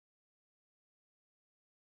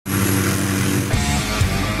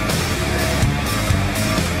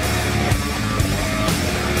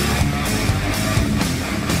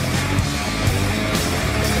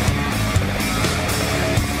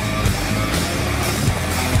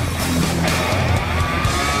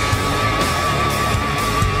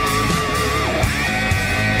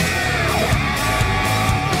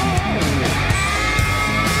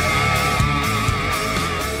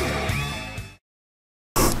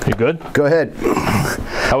You good? Go ahead.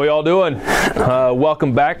 How we all doing?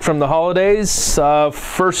 Welcome back from the holidays.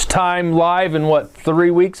 First time live in what,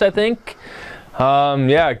 3 weeks, I think.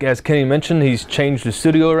 Yeah, as Kenny mentioned, he's changed the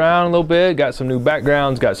studio around a little bit, got some new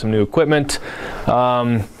backgrounds, got some new equipment.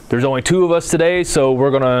 There's only 2 of us today, so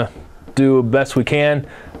we're gonna do the best we can.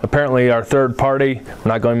 Apparently our third party, I'm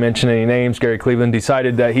not going to mention any names, Gary Cleveland,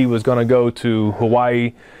 decided that he was going to go to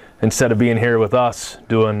Hawaii instead of being here with us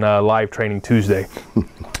doing live training Tuesday.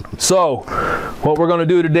 So what we're going to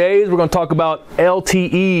do today is we're going to talk about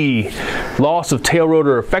LTE, loss of tail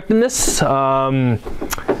rotor effectiveness.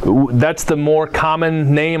 That's the more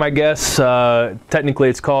common name, I guess. Technically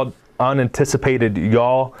it's called unanticipated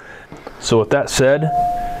yaw. So with that said,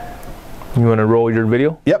 you want to roll your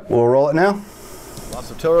video? Yep, we'll roll it now.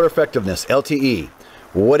 Loss of tail rotor effectiveness, LTE.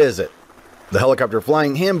 What is it? The Helicopter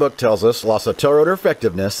Flying Handbook tells us loss of tail rotor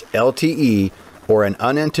effectiveness, LTE, or an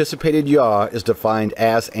unanticipated yaw is defined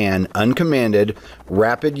as an uncommanded,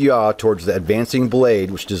 rapid yaw towards the advancing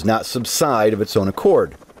blade which does not subside of its own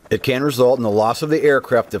accord. It can result in the loss of the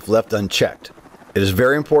aircraft if left unchecked. It is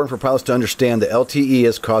very important for pilots to understand that LTE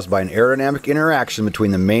is caused by an aerodynamic interaction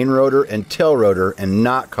between the main rotor and tail rotor and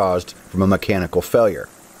not caused from a mechanical failure.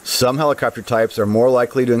 Some helicopter types are more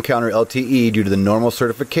likely to encounter LTE due to the normal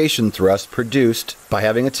certification thrust produced by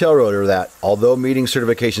having a tail rotor that, although meeting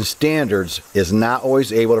certification standards, is not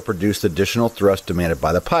always able to produce the additional thrust demanded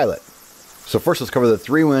by the pilot. So first let's cover the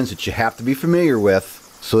 3 winds that you have to be familiar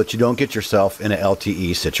with so that you don't get yourself in an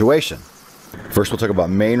LTE situation. First we'll talk about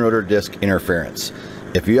main rotor disc interference.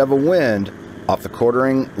 If you have a wind off the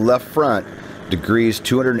quartering left front, degrees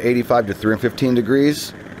 285 to 315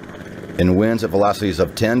 degrees, and winds at velocities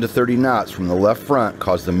of 10 to 30 knots from the left front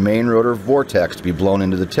cause the main rotor vortex to be blown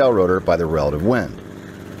into the tail rotor by the relative wind.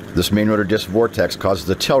 This main rotor disc vortex causes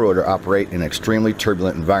the tail rotor to operate in an extremely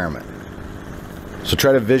turbulent environment. So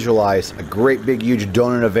try to visualize a great big huge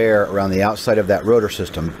donut of air around the outside of that rotor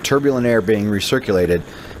system, turbulent air being recirculated,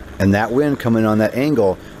 and that wind coming on that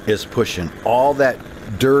angle is pushing all that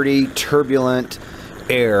dirty, turbulent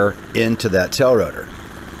air into that tail rotor.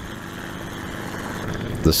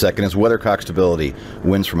 The second is weathercock stability.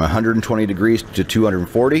 Winds from 120 degrees to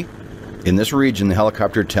 240. In this region, the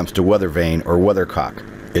helicopter attempts to weather vane or weathercock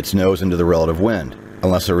its nose into the relative wind.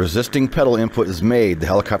 Unless a resisting pedal input is made, the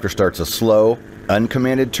helicopter starts a slow,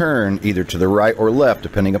 uncommanded turn either to the right or left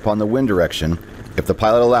depending upon the wind direction. If the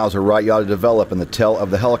pilot allows a right yaw to develop and the tail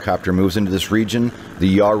of the helicopter moves into this region, the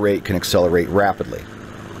yaw rate can accelerate rapidly.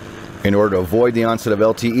 In order to avoid the onset of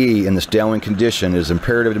LTE in this downwind condition, it is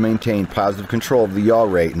imperative to maintain positive control of the yaw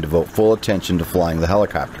rate and devote full attention to flying the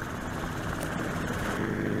helicopter.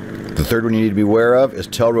 The third one you need to be aware of is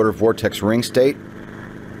tail rotor vortex ring state.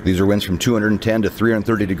 These are winds from 210 to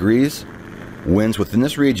 330 degrees. Winds within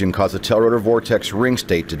this region cause the tail rotor vortex ring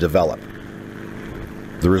state to develop.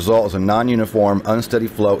 The result is a non-uniform, unsteady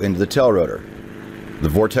flow into the tail rotor. The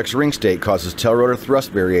vortex ring state causes tail rotor thrust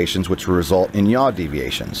variations which will result in yaw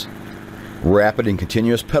deviations. Rapid and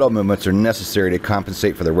continuous pedal movements are necessary to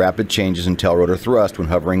compensate for the rapid changes in tail rotor thrust when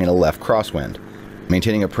hovering in a left crosswind.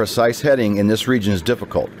 Maintaining a precise heading in this region is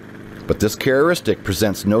difficult, but this characteristic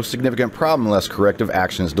presents no significant problem unless corrective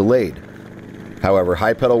action is delayed. However,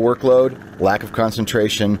 high pedal workload, lack of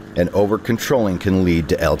concentration, and over-controlling can lead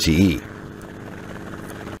to LTE.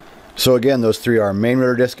 So again, those 3 are main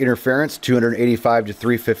rotor disc interference, 285 to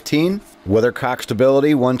 315, weathercock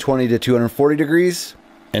stability, 120 to 240 degrees,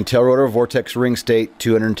 and tail rotor vortex ring state,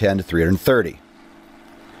 210 to 330.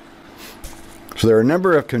 So there are a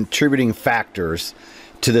number of contributing factors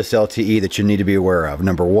to this LTE that you need to be aware of.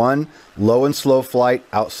 Number 1, low and slow flight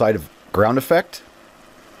outside of ground effect.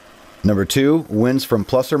 Number 2, winds from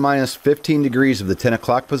plus or minus 15 degrees of the 10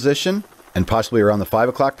 o'clock position and possibly around the 5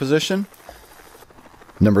 o'clock position.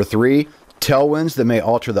 Number 3, tailwinds that may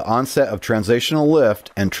alter the onset of translational lift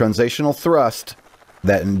and translational thrust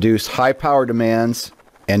that induce high power demands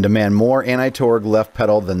and demand more anti-torque left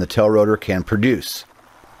pedal than the tail rotor can produce.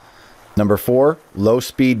 Number 4, low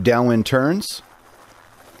speed downwind turns.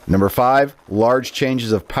 Number 5, large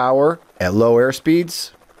changes of power at low air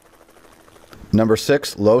speeds. Number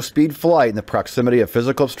 6, low speed flight in the proximity of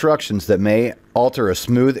physical obstructions that may alter a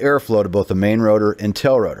smooth airflow to both the main rotor and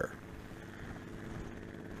tail rotor.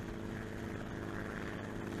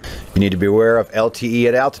 You need to be aware of LTE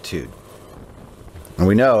at altitude. And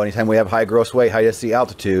we know anytime we have high gross weight, high density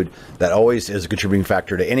altitude, that always is a contributing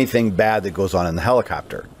factor to anything bad that goes on in the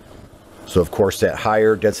helicopter. So of course at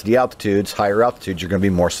higher density altitudes, higher altitudes, you're going to be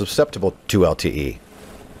more susceptible to LTE.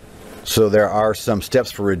 So there are some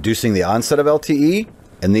steps for reducing the onset of LTE,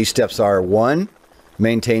 and these steps are: 1,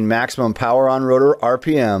 Maintain maximum power on rotor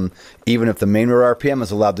RPM. Even if the main rotor RPM is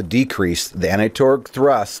allowed to decrease, the anti-torque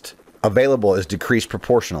thrust available is decreased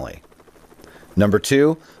proportionally. Number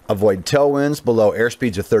 2, avoid tailwinds below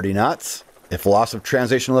airspeeds of 30 knots. If loss of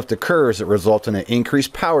translational lift occurs, it results in an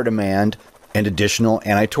increased power demand and additional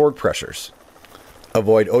anti-torque pressures.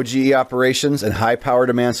 Avoid OGE operations and high power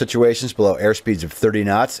demand situations below airspeeds of 30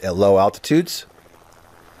 knots at low altitudes.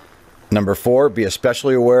 Number 4, be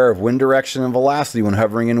especially aware of wind direction and velocity when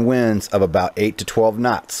hovering in winds of about 8 to 12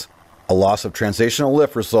 knots. A loss of translational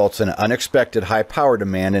lift results in an unexpected high power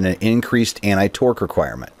demand and an increased anti-torque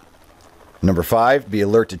requirement. Number 5, be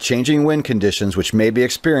alert to changing wind conditions which may be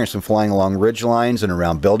experienced when flying along ridge lines and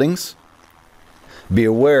around buildings. Be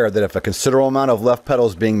aware that if a considerable amount of left pedal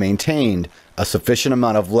is being maintained, a sufficient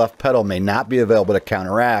amount of left pedal may not be available to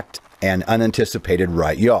counteract an unanticipated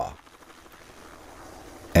right yaw.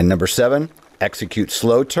 And number 7, execute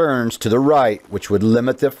slow turns to the right, which would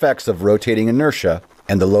limit the effects of rotating inertia,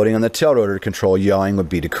 and the loading on the tail rotor to control yawing would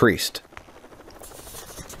be decreased.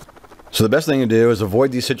 So the best thing to do is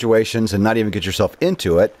avoid these situations and not even get yourself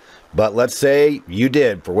into it. But let's say you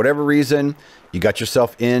did, for whatever reason, you got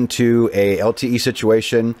yourself into a LTE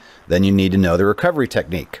situation, then you need to know the recovery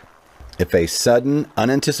technique. If a sudden,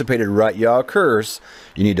 unanticipated right yaw occurs,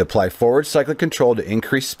 you need to apply forward cyclic control to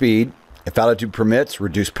increase speed. If altitude permits,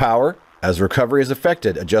 reduce power. As recovery is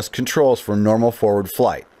affected, adjust controls for normal forward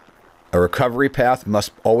flight. A recovery path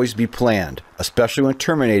must always be planned, especially when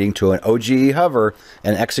terminating to an OGE hover,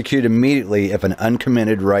 and execute immediately if an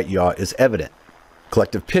uncommitted right yaw is evident.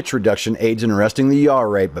 Collective pitch reduction aids in arresting the yaw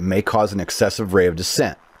rate but may cause an excessive rate of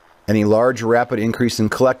descent. Any large rapid increase in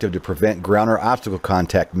collective to prevent ground or obstacle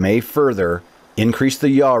contact may further increase the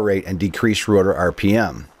yaw rate and decrease rotor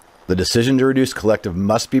RPM. The decision to reduce collective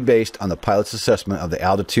must be based on the pilot's assessment of the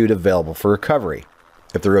altitude available for recovery.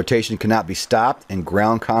 If the rotation cannot be stopped and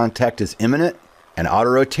ground contact is imminent, an auto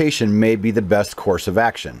rotation may be the best course of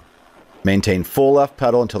action. Maintain full left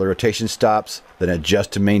pedal until the rotation stops, then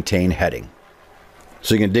adjust to maintain heading.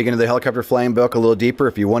 So you can dig into the helicopter flying book a little deeper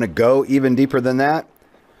if you want to go even deeper than that.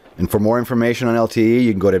 And for more information on LTE,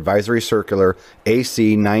 you can go to Advisory Circular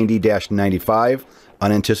AC 90-95,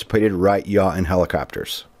 Unanticipated Right Yaw in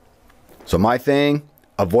Helicopters. So my thing,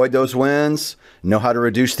 avoid those winds, know how to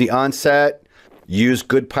reduce the onset, use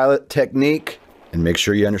good pilot technique, and make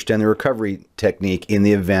sure you understand the recovery technique in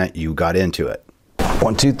the event you got into it.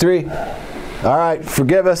 1, 2, 3. All right,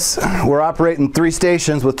 forgive us. We're operating 3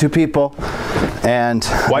 stations with 2 people. And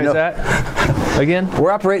why is that again?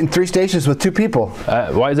 We're operating 3 stations with 2 people.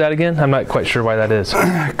 Why is that again? I'm not quite sure why that is.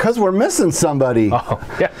 Because we're missing somebody. Oh,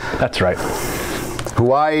 yeah, that's right.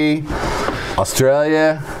 Hawaii,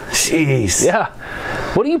 Australia. Jeez. Yeah.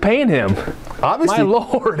 What are you paying him? Obviously, my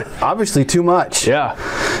Lord. Obviously too much. Yeah.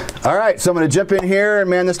 All right, so I'm going to jump in here and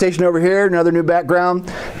man the station over here. Another new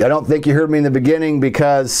background. I don't think you heard me in the beginning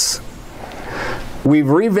because we've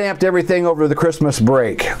revamped everything over the Christmas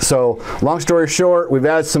break. So long story short, we've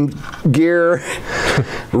added some gear,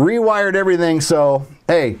 rewired everything. So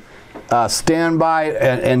hey, stand by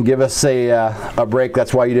and give us a break.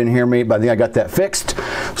 That's why you didn't hear me, but I think I got that fixed.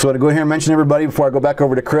 So I'm going to go ahead and mention everybody before I go back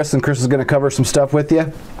over to Chris, and Chris is going to cover some stuff with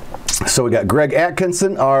you. So we got Greg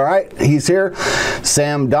Atkinson, all right, he's here.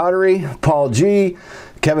 Sam Daughtery, Paul G,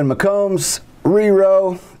 Kevin McCombs,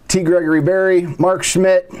 Rero, T. Gregory Berry, Mark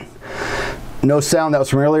Schmidt. No sound, that was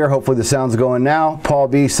from earlier. Hopefully the sound's going now. Paul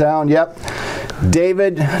B, sound, yep.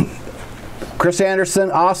 David, Chris Anderson,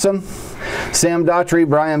 awesome. Sam Daughtery,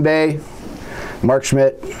 Brian Bay, Mark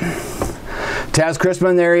Schmidt. Taz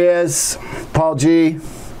Chrisman, there he is. Paul G.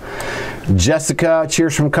 Jessica,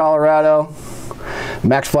 cheers from Colorado.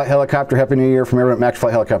 Max Flight Helicopter, Happy New Year from everyone at Max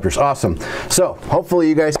Flight Helicopters. Awesome. So hopefully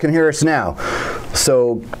you guys can hear us now.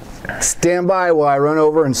 So stand by while I run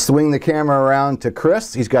over and swing the camera around to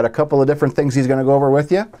Chris. He's got a couple of different things he's going to go over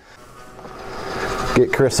with you.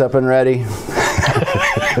 Get Chris up and ready.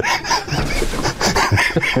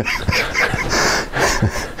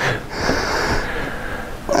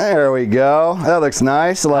 There we go. That looks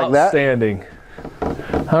nice. I like that. Outstanding.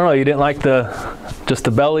 I don't know, you didn't like just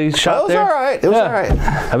the belly shot there? It was all right. It was all right.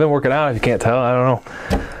 I've been working out, if you can't tell. I don't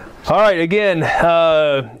know. All right, again,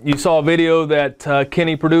 you saw a video that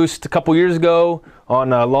Kenny produced a couple years ago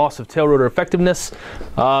on loss of tail rotor effectiveness.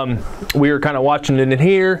 We were kind of watching it in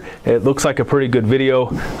here. It looks like a pretty good video.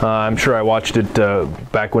 I'm sure I watched it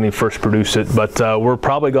back when he first produced it, but we're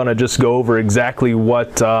probably going to just go over exactly what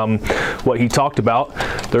he talked about.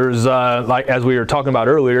 There's, like as we were talking about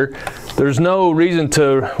earlier, there's no reason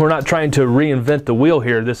we're not trying to reinvent the wheel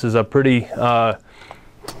here. This is a pretty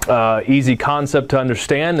easy concept to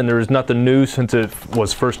understand, and there's nothing new since it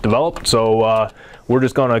was first developed. So we're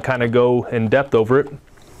just going to kind of go in depth over it.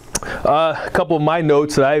 A couple of my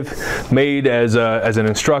notes that I've made as an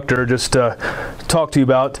instructor, just to talk to you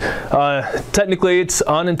about. Technically, it's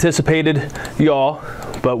unanticipated yaw,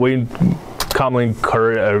 but we commonly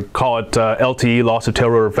call it LTE, loss of tail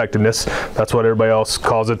rotor effectiveness. That's what everybody else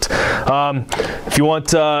calls it. If you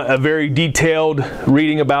want a very detailed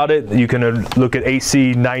reading about it, you can look at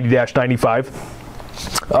AC 90-95.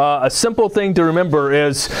 A simple thing to remember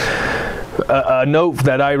is a note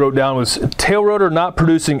that I wrote down was tail rotor not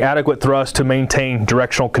producing adequate thrust to maintain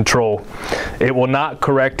directional control. It will not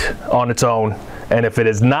correct on its own, and if it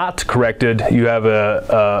is not corrected, you have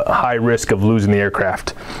a high risk of losing the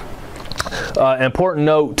aircraft. Important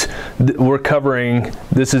note, we're covering,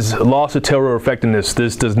 this is loss of tail rotor effectiveness.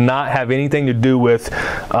 This does not have anything to do with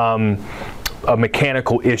a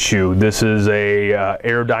mechanical issue. This is a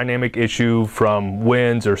aerodynamic issue from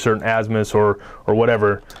winds or certain azimuths or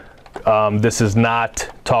whatever. This is not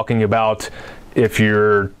talking about if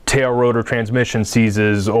your tail rotor transmission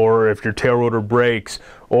seizes, or if your tail rotor breaks,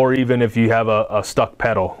 or even if you have a stuck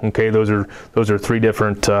pedal. Okay, those are three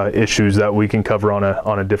different issues that we can cover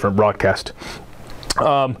on a different broadcast.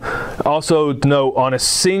 Also note, on a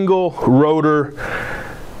single rotor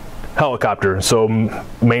helicopter, so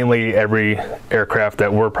mainly every aircraft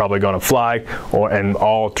that we're probably going to fly, and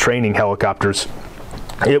all training helicopters,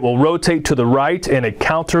 it will rotate to the right in a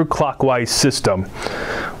counterclockwise system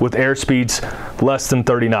with airspeeds less than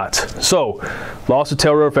 30 knots. So, loss of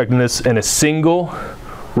tail rotor effectiveness in a single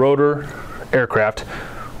rotor aircraft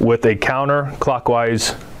with a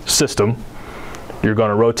counterclockwise system, you're going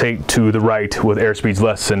to rotate to the right with airspeeds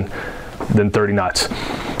less than 30 knots.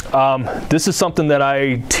 This is something that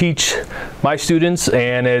I teach my students,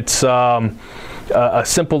 and it's a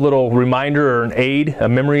simple little reminder or an aid, a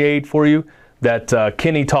memory aid for you that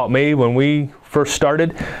Kenny taught me when we first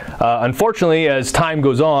started. Unfortunately, as time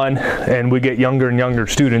goes on and we get younger and younger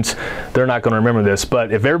students, they're not going to remember this.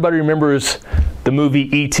 But if everybody remembers the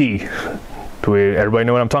movie E.T., everybody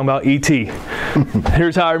know what I'm talking about? E.T.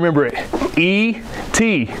 Here's how I remember it.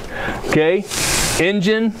 E.T. Okay?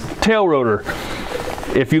 Engine, tail rotor.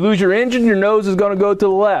 If you lose your engine, your nose is going to go to the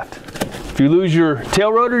left. If you lose your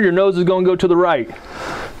tail rotor, your nose is going to go to the right.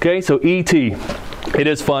 Okay? So E.T. It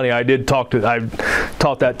is funny. I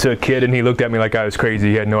taught that to a kid, and he looked at me like I was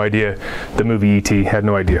crazy. He had no idea the movie E.T. Had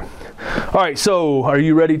no idea. All right, so are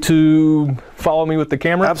you ready to follow me with the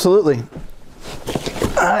camera? Absolutely.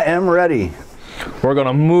 I am ready. We're going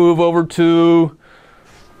to move over to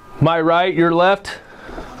my right, your left.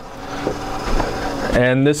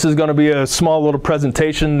 And this is going to be a small little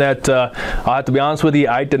presentation that I'll have to be honest with you,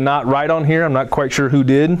 I did not write on here. I'm not quite sure who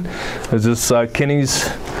did. Is this Kenny's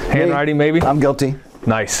handwriting maybe? I'm guilty.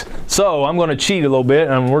 Nice. So I'm going to cheat a little bit,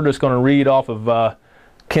 and we're just going to read off of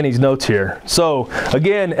Kenny's notes here. So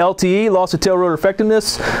again, LTE, loss of tail rotor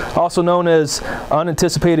effectiveness, also known as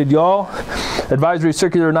unanticipated yaw, advisory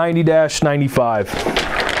circular 90-95.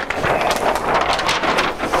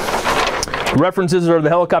 References are the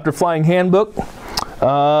Helicopter Flying Handbook.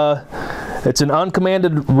 It's an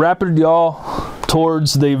uncommanded rapid yaw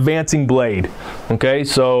towards the advancing blade. Okay,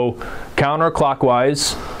 so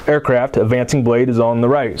counterclockwise aircraft, advancing blade is on the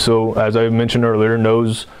right. So as I mentioned earlier,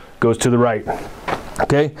 nose goes to the right.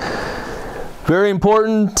 Okay, very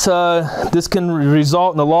important. This can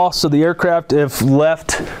result in the loss of the aircraft if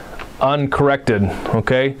left uncorrected.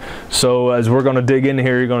 Okay, so as we're going to dig in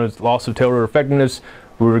here, you're going to loss of tail rotor effectiveness.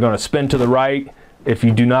 We're going to spin to the right. If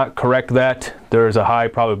you do not correct that, there is a high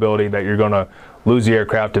probability that you're going to lose the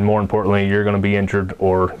aircraft, and more importantly, you're going to be injured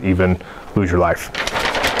or even lose your life.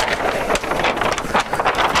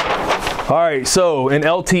 All right, so in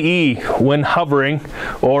LTE, when hovering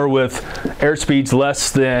or with airspeeds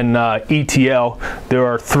less than ETL, there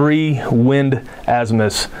are 3 wind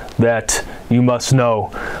azimuths that you must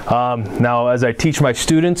know. Now, as I teach my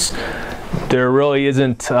students, there really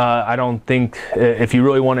isn't, I don't think, if you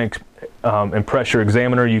really want to impress your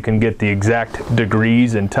examiner, you can get the exact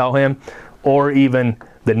degrees and tell him, or even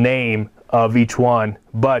the name of each one.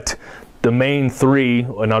 But the main 3,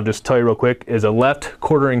 and I'll just tell you real quick, is a left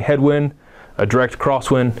quartering headwind, a direct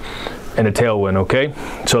crosswind, and a tailwind. Okay,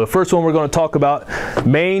 so the first one we're going to talk about,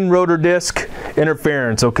 main rotor disc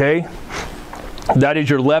interference. Okay, that is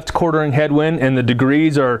your left quartering headwind, and the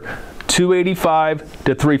degrees are 285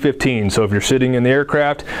 to 315. So if you're sitting in the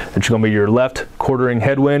aircraft, it's going to be your left quartering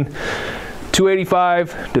headwind.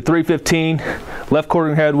 285 to 315, left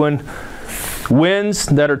quartering headwind. Winds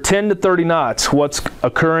that are 10 to 30 knots. What's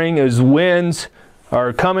occurring is winds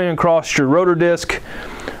are coming across your rotor disc.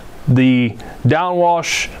 the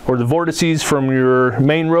downwash or the vortices from your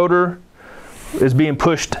main rotor is being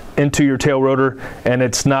pushed into your tail rotor, and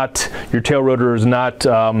it's not, your tail rotor is not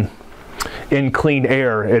in clean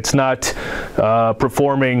air. It's not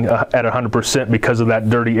performing at 100% because of that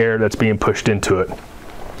dirty air that's being pushed into it.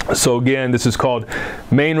 So again, this is called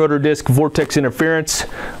main rotor disc vortex interference,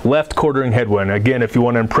 left quartering headwind. Again, if you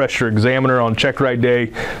want to impress your examiner on check ride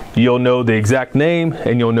day, you'll know the exact name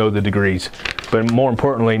and you'll know the degrees. But more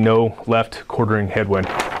importantly, know left quartering headwind.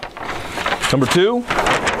 Number 2,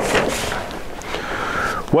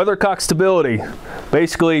 weathercock stability,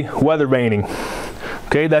 basically weather vaning.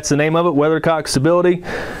 Okay, that's the name of it, weathercock stability.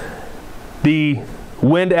 The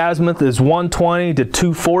wind azimuth is 120 to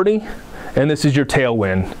 240, and this is your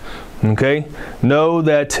tailwind. Okay, know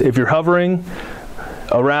that if you're hovering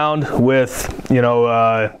around with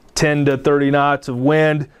 10 to 30 knots of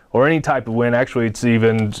wind, or any type of wind, actually it's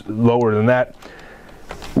even lower than that,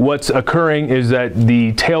 what's occurring is that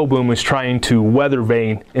the tail boom is trying to weather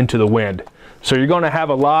vane into the wind. So you're going to have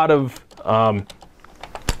a lot of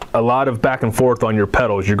back and forth on your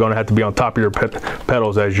pedals. You're going to have to be on top of your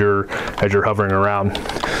pedals as you're hovering around.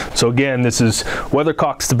 So again, this is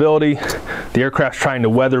weathercock stability. The aircraft's trying to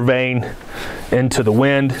weather vane into the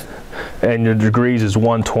wind, and your degrees is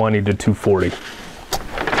 120 to 240.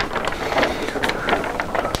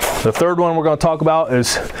 The third one we're going to talk about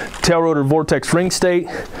is tail rotor vortex ring state.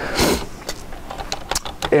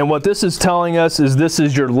 And what this is telling us is this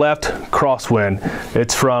is your left crosswind.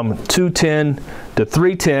 It's from 210 to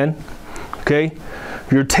 310. Okay,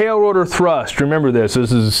 your tail rotor thrust. Remember this.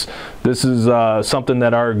 This is something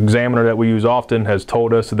that our examiner that we use often has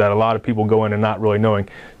told us that a lot of people go in and not really knowing.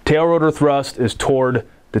 Tail rotor thrust is toward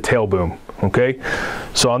the tail boom. Okay,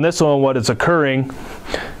 so on this one, what is occurring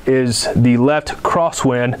is the left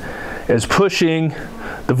crosswind is pushing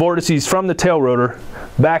the vortices from the tail rotor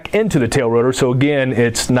back into the tail rotor. So again,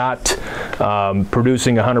 it's not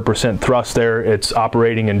producing 100% thrust there. It's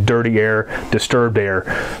operating in dirty air, disturbed air.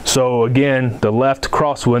 So again, the left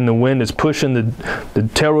crosswind, the wind is pushing the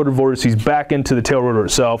tail rotor vortices back into the tail rotor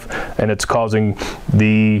itself, and it's causing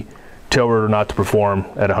the tail rotor not to perform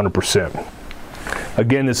at 100%.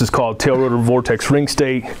 Again, this is called tail rotor vortex ring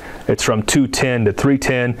state. It's from 210 to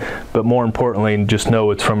 310, but more importantly, just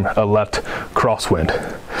know it's from a left crosswind.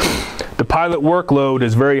 The pilot workload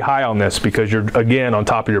is very high on this because you're, again, on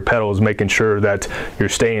top of your pedals, making sure that you're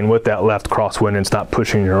staying with that left crosswind and it's not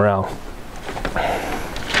pushing you around.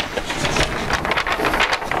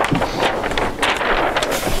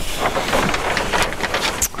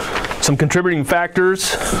 Some contributing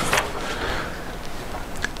factors: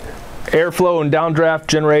 airflow and downdraft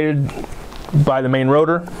generated by the main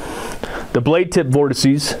rotor, the blade tip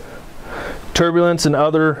vortices, turbulence and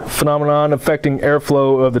other phenomenon affecting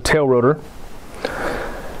airflow of the tail rotor,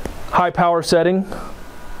 high power setting,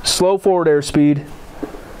 slow forward airspeed,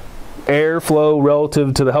 airflow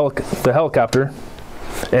relative to the helicopter,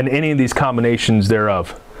 and any of these combinations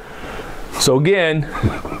thereof. So again,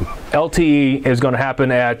 LTE is going to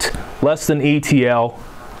happen at less than ETL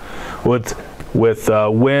with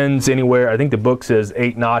winds anywhere, I think the book says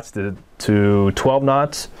 8 knots to 12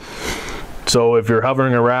 knots. So if you're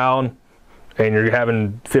hovering around and you're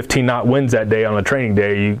having 15 knot winds that day on a training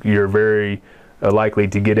day, you're very likely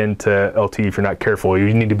to get into LTE if you're not careful.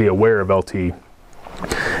 You need to be aware of LTE.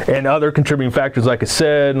 And other contributing factors, like I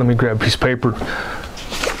said, let me grab a piece of paper.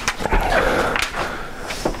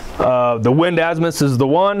 The wind azimuth is the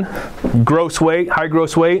one, gross weight, high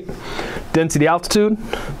gross weight, density altitude,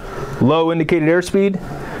 low indicated airspeed,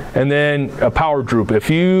 and then a power droop. If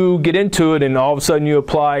you get into it and all of a sudden you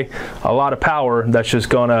apply a lot of power, that's just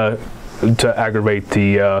gonna to aggravate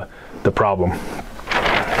the problem.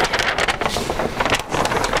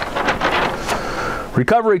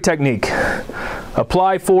 Recovery technique: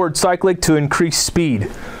 apply forward cyclic to increase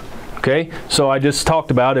speed. Okay, so I just talked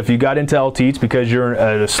about if you got into LTE, it's because you're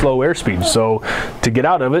at a slow airspeed. So to get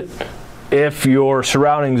out of it, if your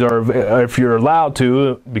surroundings are, if you're allowed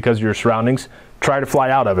to, because of your surroundings, try to fly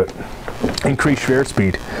out of it. Increase your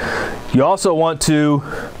airspeed. You also want to,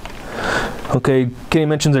 okay, Kenny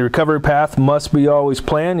mentions a recovery path must be always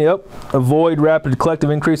planned. Yep. Avoid rapid collective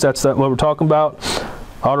increase. That's what we're talking about.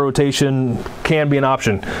 Auto rotation can be an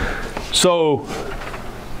option. So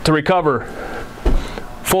to recover,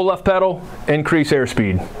 full left pedal, increase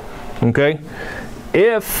airspeed. Okay.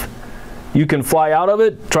 If you can fly out of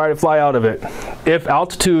it, try to fly out of it. If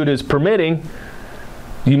altitude is permitting,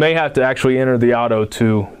 you may have to actually enter the auto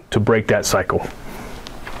to break that cycle.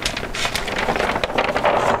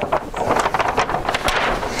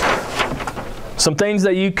 Some things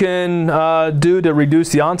that you can do to reduce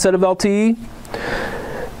the onset of LTE.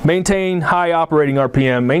 Maintain high operating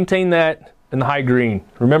RPM. Maintain that in the high green.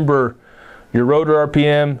 Remember, your rotor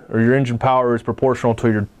RPM or your engine power is proportional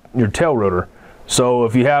to your tail rotor. So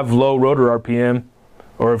if you have low rotor RPM,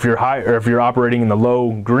 or if you're operating in the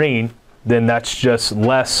low green, then that's just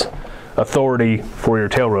less authority for your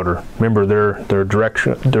tail rotor. Remember, they're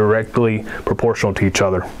directly proportional to each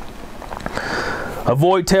other.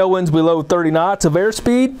 Avoid tailwinds below 30 knots of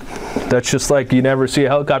airspeed. That's just like you never see a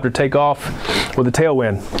helicopter take off with a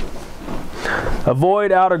tailwind.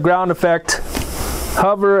 Avoid out of ground effect.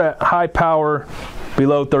 Hover at high power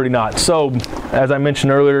below 30 knots. So, as I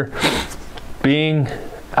mentioned earlier, being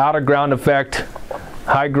out of ground effect,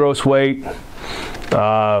 high gross weight,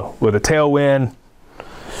 with a tailwind,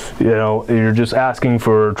 you're just asking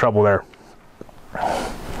for trouble there.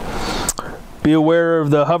 Be aware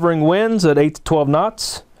of the hovering winds at 8 to 12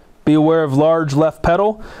 knots. Be aware of large left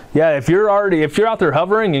pedal. Yeah, if you're out there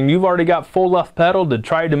hovering and you've already got full left pedal to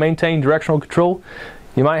try to maintain directional control,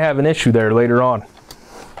 you might have an issue there later on.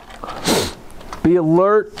 Be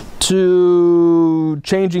alert to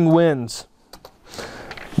changing winds,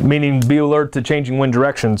 meaning be alert to changing wind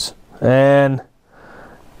directions. And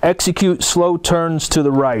execute slow turns to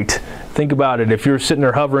the right. Think about it. If you're sitting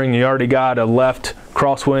there hovering, you already got a left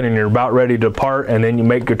crosswind and you're about ready to depart, and then you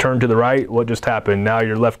make a turn to the right, what just happened? Now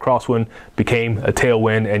your left crosswind became a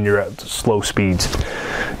tailwind and you're at slow speeds.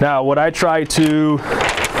 Now what I try to,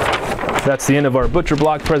 that's the end of our butcher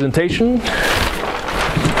block presentation.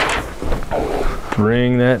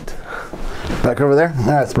 Bring that back over there. All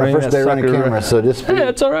right, it's my first day running camera, so just... Yeah,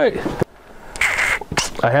 it's all right.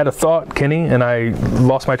 I had a thought, Kenny, and I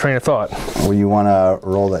lost my train of thought. Well, you want to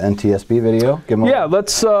roll the NTSB video? Yeah,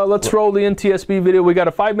 let's roll the NTSB video. We got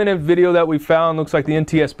a 5-minute video that we found. Looks like the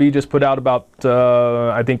NTSB just put out about,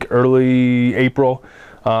 I think, early April,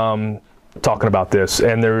 talking about this.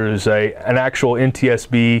 And there's an actual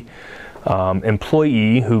NTSB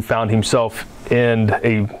employee who found himself in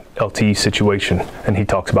a LTE situation, and he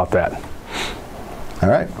talks about that. All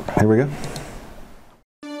right, here we go.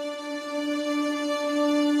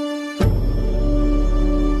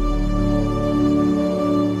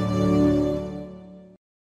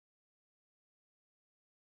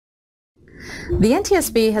 The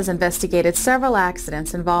NTSB has investigated several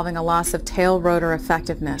accidents involving a loss of tail rotor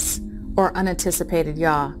effectiveness, or unanticipated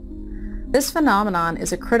yaw. This phenomenon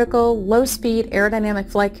is a critical, low-speed aerodynamic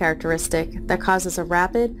flight characteristic that causes a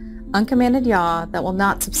rapid, uncommanded yaw that will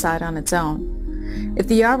not subside on its own. If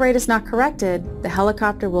the yaw rate is not corrected, the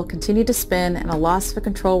helicopter will continue to spin and a loss of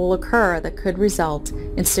control will occur that could result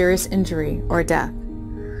in serious injury or death.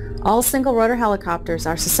 All single-rotor helicopters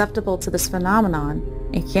are susceptible to this phenomenon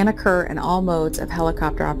and can occur in all modes of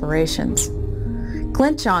helicopter operations.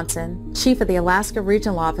 Clint Johnson, chief of the Alaska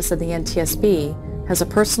Regional Office of the NTSB, has a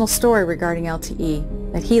personal story regarding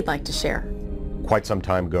LTE that he'd like to share. Quite some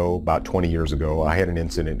time ago, about 20 years ago, I had an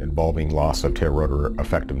incident involving loss of tail rotor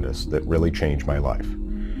effectiveness that really changed my life.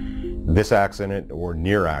 This accident, or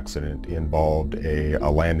near accident, involved a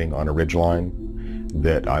landing on a ridgeline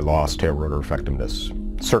that I lost tail rotor effectiveness.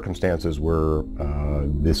 Circumstances were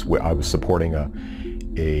I was supporting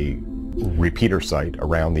a repeater site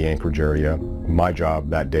around the Anchorage area. My job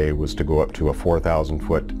that day was to go up to a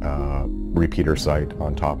 4,000-foot repeater site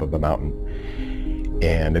on top of a mountain.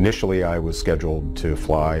 And initially I was scheduled to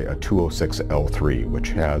fly a 206 L3, which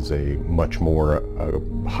has a much more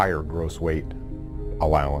higher gross weight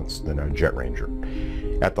allowance than a Jet Ranger.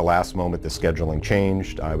 At the last moment the scheduling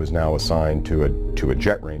changed. I was now assigned to a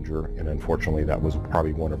Jet Ranger, and unfortunately that was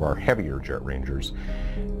probably one of our heavier Jet Rangers.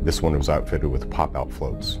 This one was outfitted with pop-out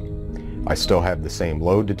floats. I still had the same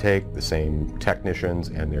load to take, the same technicians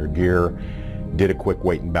and their gear. Did a quick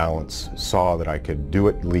weight and balance, saw that I could do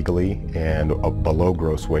it legally and below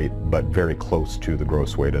gross weight, but very close to the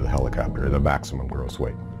gross weight of the helicopter, the maximum gross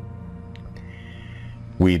weight.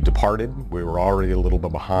 We departed. We were already a little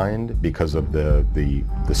bit behind because of the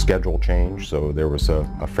schedule change, so there was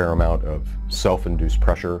a fair amount of self-induced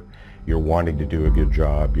pressure. You're wanting to do a good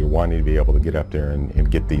job. You're wanting to be able to get up there and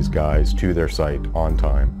get these guys to their site on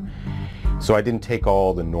time. So I didn't take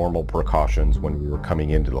all the normal precautions when we were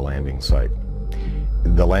coming into the landing site.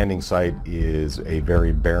 The landing site is a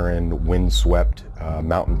very barren, windswept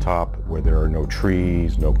mountaintop where there are no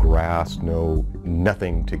trees, no grass,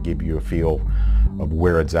 nothing to give you a feel of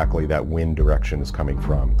where exactly that wind direction is coming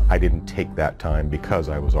from. I didn't take that time because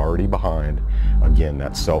I was already behind. Again,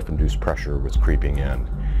 that self-induced pressure was creeping in.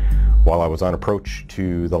 While I was on approach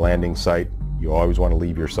to the landing site, you always want to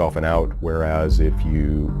leave yourself an out, whereas if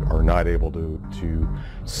you are not able to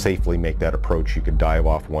safely make that approach, you could dive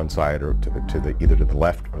off one side or either to the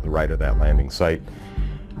left or the right of that landing site.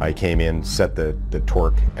 I came in, set the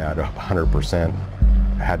torque at 100%,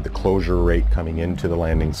 had the closure rate coming into the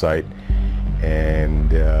landing site, and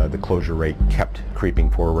the closure rate kept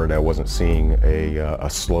creeping forward. I wasn't seeing a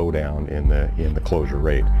slowdown in the closure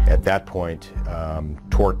rate. At that point,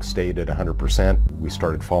 torque stayed at 100%. We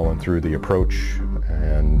started following through the approach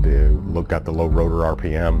and got the low rotor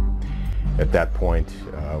RPM. At that point,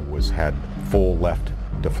 had full left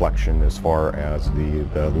deflection as far as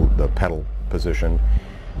the pedal position.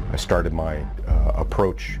 I started my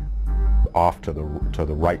approach off to the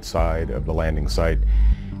right side of the landing site,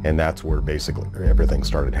 and that's where basically everything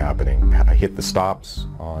started happening. I hit the stops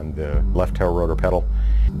on the left tail rotor pedal.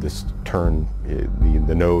 This turned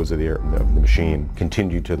the nose of the machine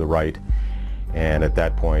continued to the right, and at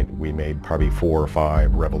that point we made probably 4 or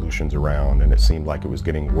 5 revolutions around, and it seemed like it was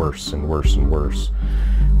getting worse and worse and worse.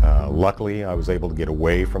 Luckily, I was able to get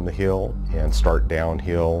away from the hill and start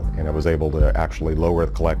downhill, and I was able to actually lower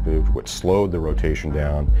the collective, which slowed the rotation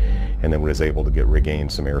down, and then was able to regain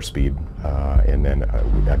some airspeed, and then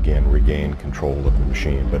again regain control of the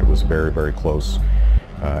machine. But it was very, very close.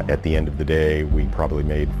 At the end of the day, we probably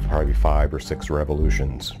made 5 or 6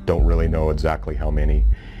 revolutions. Don't really know exactly how many.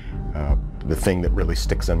 The thing that really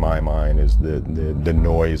sticks in my mind is the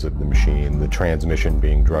noise of the machine, the transmission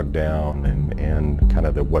being drugged down, and kind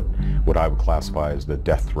of what I would classify as the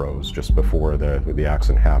death throes just before the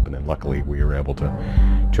accident happened. And luckily we were able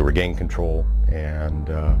to regain control and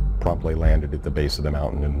promptly landed at the base of the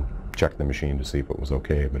mountain and checked the machine to see if it was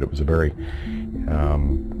okay. But it was a very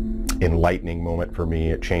enlightening moment for me.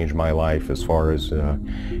 It changed my life as far as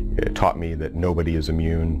it taught me that nobody is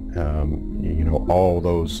immune. You know, all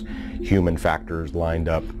those human factors lined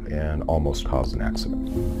up and almost caused an accident.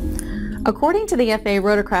 According to the FAA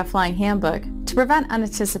Rotorcraft Flying Handbook, to prevent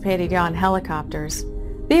unanticipated yaw in helicopters,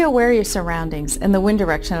 be aware of your surroundings and the wind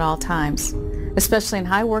direction at all times, especially in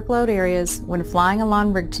high workload areas, when flying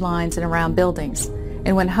along ridge lines and around buildings,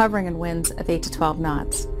 and when hovering in winds of 8 to 12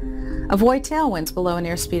 knots. Avoid tailwinds below an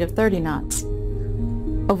airspeed of 30 knots.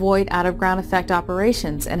 Avoid out-of-ground effect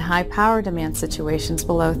operations and high power demand situations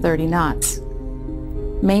below 30 knots.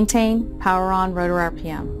 Maintain power-on rotor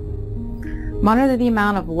RPM. Monitor the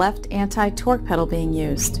amount of left anti-torque pedal being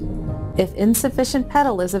used. If insufficient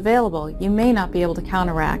pedal is available, you may not be able to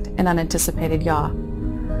counteract an unanticipated yaw.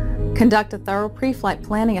 Conduct a thorough pre-flight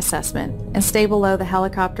planning assessment and stay below the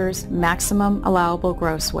helicopter's maximum allowable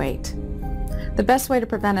gross weight. The best way to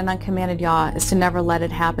prevent an uncommanded yaw is to never let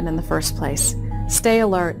it happen in the first place. Stay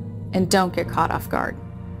alert and don't get caught off guard.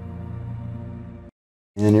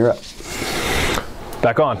 And you're up.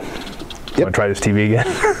 Back on. Yep. Want to try this TV again?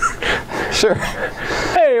 Sure.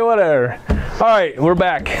 Hey, whatever. All right, we're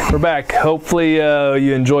back. We're back. Hopefully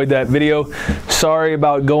you enjoyed that video. Sorry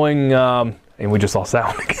about going, and we just lost that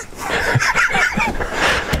one again.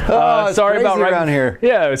 It's sorry crazy about around here.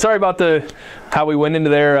 Yeah, sorry about how we went into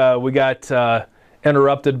there. We got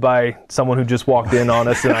interrupted by someone who just walked in on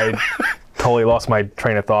us, and I totally lost my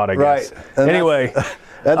train of thought, I guess. Right. And anyway.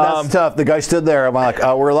 That's tough. The guy stood there. I'm like,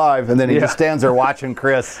 oh, we're live. And then he just stands there watching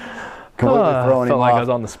Chris, completely throwing him felt like off. I was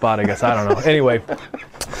on the spot, I guess. I don't know. Anyway.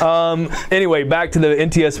 Anyway, back to the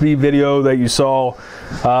NTSB video that you saw.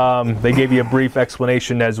 They gave you a brief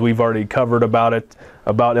explanation, as we've already covered about it,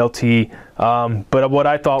 about LTE. But what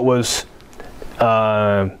I thought was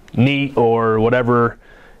neat or whatever,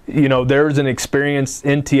 you know, there's an experienced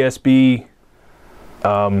NTSB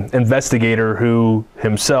investigator who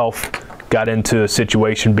himself got into a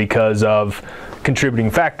situation because of contributing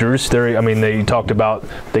factors. They talked about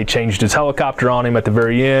they changed his helicopter on him at the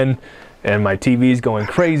very end, and my TV's going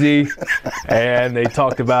crazy. And they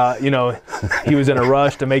talked about, you know, he was in a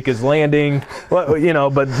rush to make his landing. Well, you know,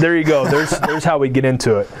 but there you go. There's how we get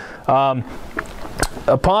into it.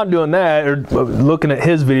 Upon doing that, or looking at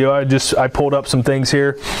his video, I pulled up some things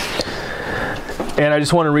here, and I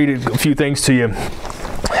just want to read a few things to you.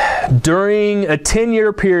 During a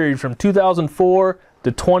 10-year period from 2004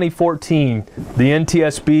 to 2014, the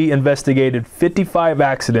NTSB investigated 55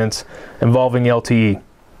 accidents involving LTE.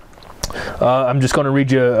 I'm just going to read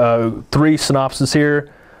you 3 synopses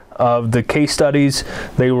here of the case studies.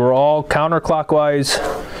 They were all counterclockwise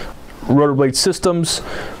rotor blade systems.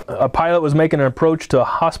 A pilot was making an approach to a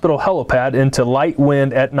hospital helipad into light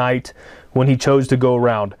wind at night when he chose to go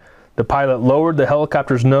around. The pilot lowered the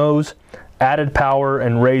helicopter's nose, added power,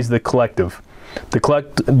 and raised the collective.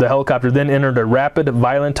 The helicopter then entered a rapid,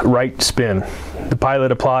 violent right spin. The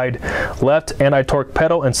pilot applied left anti-torque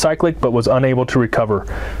pedal and cyclic, but was unable to recover.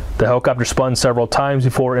 The helicopter spun several times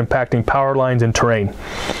before impacting power lines and terrain.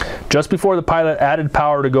 Just before the pilot added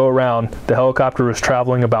power to go around, the helicopter was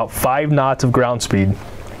traveling about 5 knots of ground speed.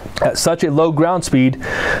 At such a low ground speed,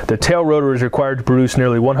 the tail rotor is required to produce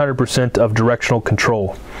nearly 100% of directional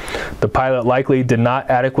control. The pilot likely did not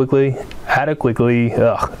adequately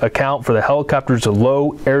account for the helicopter's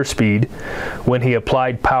low airspeed when he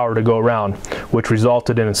applied power to go around, which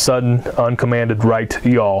resulted in a sudden, uncommanded right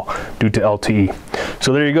yaw due to LTE.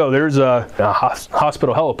 So there you go. There's a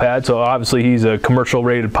hospital helipad. So obviously he's a commercial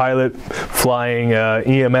rated pilot flying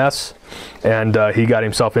EMS, and he got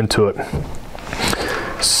himself into it.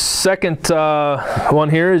 Second one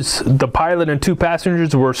here is the pilot and 2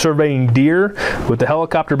 passengers were surveying deer with the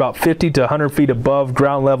helicopter about 50 to 100 feet above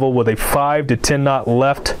ground level with a 5 to 10 knot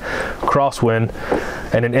left crosswind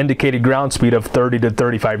and an indicated ground speed of 30 to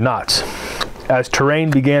 35 knots. As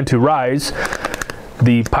terrain began to rise,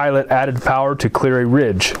 the pilot added power to clear a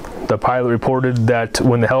ridge. The pilot reported that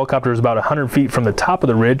when the helicopter was about 100 feet from the top of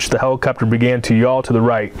the ridge, the helicopter began to yaw to the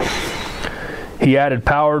right. He added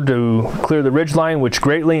power to clear the ridgeline, which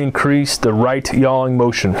greatly increased the right yawing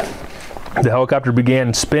motion. The helicopter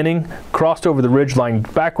began spinning, crossed over the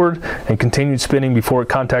ridgeline backward, and continued spinning before it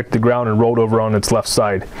contacted the ground and rolled over on its left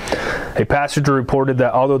side. A passenger reported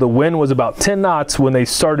that although the wind was about 10 knots when they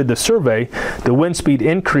started the survey, the wind speed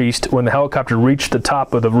increased when the helicopter reached the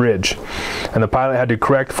top of the ridge, and the pilot had to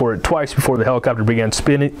correct for it twice before the helicopter began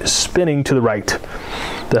spinning to the right.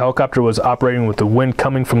 The helicopter was operating with the wind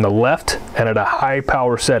coming from the left and at a high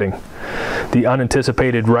power setting. The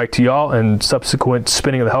unanticipated right yaw and subsequent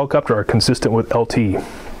spinning of the helicopter are consistent with LTE.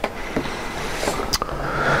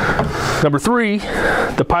 Number 3,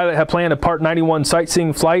 the pilot had planned a Part 91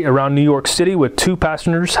 sightseeing flight around New York City with 2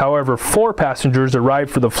 passengers. However, 4 passengers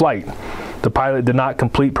arrived for the flight. The pilot did not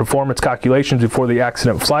complete performance calculations before the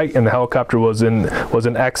accident flight, and the helicopter was in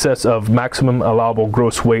excess of maximum allowable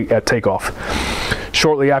gross weight at takeoff.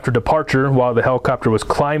 Shortly after departure, while the helicopter was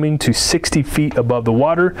climbing to 60 feet above the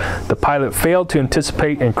water, the pilot failed to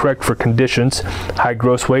anticipate and correct for conditions: high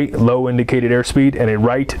gross weight, low indicated airspeed, and a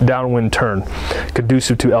right downwind turn,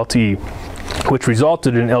 conducive to LTE, which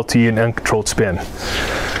resulted in LTE and uncontrolled spin.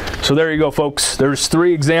 So there you go, folks. There's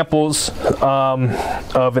 3 examples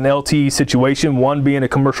of an LTE situation, one being a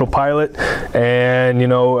commercial pilot, and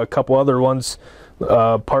a couple other ones,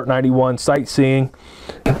 Part 91 sightseeing.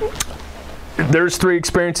 There's 3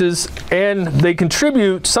 experiences, and they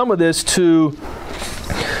contribute some of this to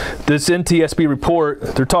this NTSB report.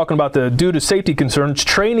 They're talking about due to safety concerns,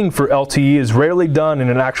 training for LTE is rarely done in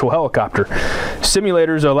an actual helicopter.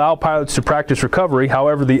 Simulators allow pilots to practice recovery.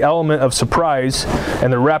 However, the element of surprise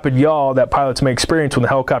and the rapid yaw that pilots may experience when the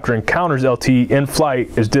helicopter encounters LTE in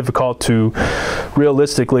flight is difficult to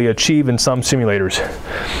realistically achieve in some simulators.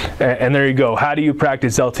 And there you go. How do you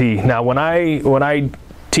practice LTE? Now, when I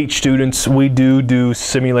teach students, we do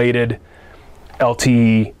simulated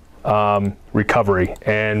LTE recovery,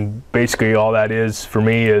 and basically all that is for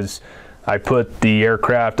me is I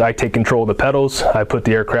take control of the pedals, I put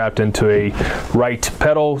the aircraft into a right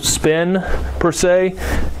pedal spin per se,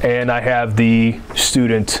 and I have the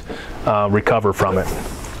student recover from it.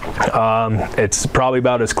 It's probably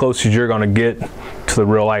about as close as you're going to get to the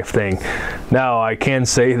real life thing. Now, I can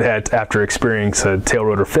say that after experiencing a tail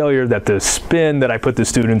rotor failure, that the spin that I put the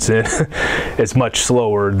students in is much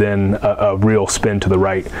slower than a real spin to the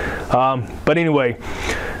right. But anyway,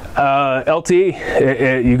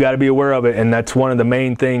 LTE, you got to be aware of it, and that's one of the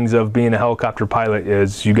main things of being a helicopter pilot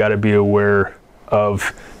is you got to be aware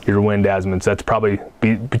of your wind azimuths. That's probably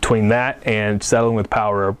between that and settling with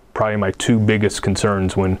power are probably my 2 biggest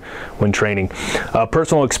concerns when training.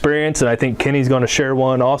 Personal experience, and I think Kenny's going to share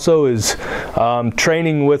one also, is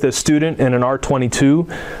training with a student in an R-22.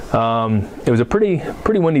 It was a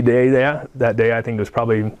pretty windy day that day. I think it was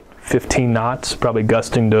probably 15 knots, probably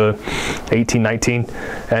gusting to 18, 19.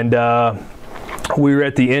 And we were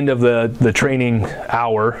at the end of the training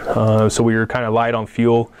hour, so we were kind of light on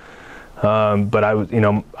fuel. But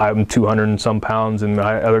I'm 200 and some pounds, and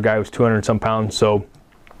my other guy was 200 and some pounds, so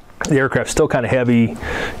the aircraft's still kind of heavy,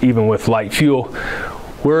 even with light fuel.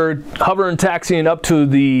 We're hovering, taxiing up to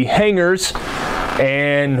the hangars,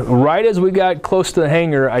 and right as we got close to the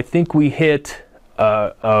hangar, I think we hit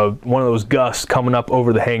one of those gusts coming up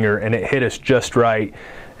over the hangar, and it hit us just right.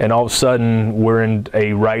 And all of a sudden, we're in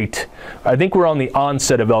a right. I think we're on the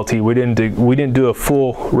onset of LT. We didn't do a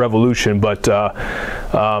full revolution, but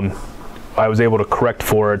I was able to correct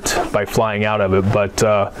for it by flying out of it. But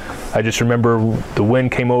I just remember the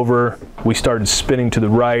wind came over. We started spinning to the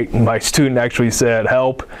right. My student actually said,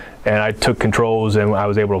 "Help!" And I took controls, and I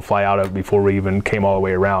was able to fly out of it before we even came all the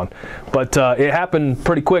way around. But it happened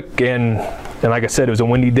pretty quick, and like I said, it was a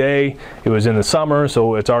windy day. It was in the summer,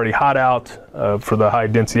 so it's already hot out for the high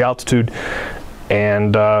density altitude,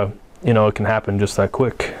 and it can happen just that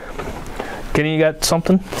quick. Kenny, you got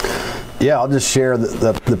something? Yeah, I'll just share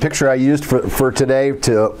the picture I used for today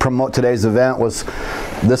to promote today's event was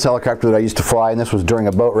this helicopter that I used to fly, and this was during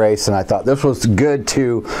a boat race, and I thought this was good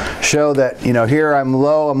to show that, you know, here I'm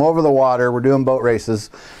low, I'm over the water, we're doing boat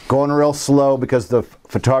races, going real slow because the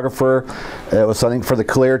photographer, it was something for the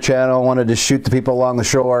Clear channel, wanted to shoot the people along the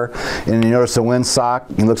shore, and you notice the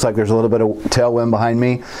windsock, it looks like there's a little bit of tailwind behind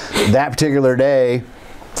me. That particular day,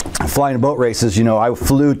 flying boat races, you know, I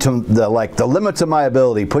flew to the limits of my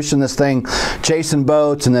ability, pushing this thing, chasing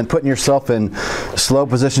boats, and then putting yourself in slow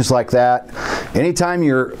positions like that. Anytime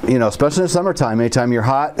you're, you know, especially in the summertime, anytime you're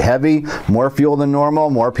hot, heavy, more fuel than normal,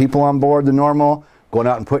 more people on board than normal, going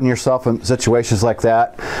out and putting yourself in situations like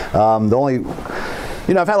that.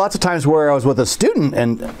 You know, I've had lots of times where I was with a student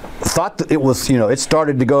and thought that it was, you know, it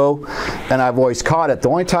started to go, and I've always caught it. The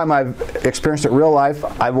only time I've experienced it in real life,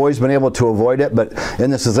 I've always been able to avoid it, but in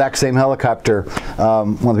this exact same helicopter,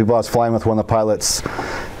 one of the people I was flying with, one of the pilots,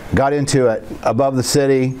 got into it above the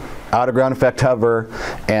city, out of ground effect hover,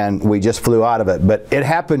 and we just flew out of it. But it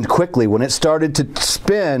happened quickly. When it started to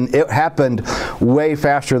spin, it happened way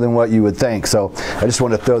faster than what you would think. So I just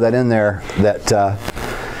wanted to throw that in there, that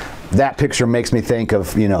that picture makes me think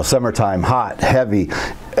of, you know, summertime, hot, heavy,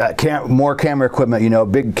 more camera equipment, you know,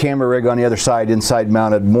 big camera rig on the other side, inside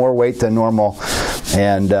mounted, more weight than normal,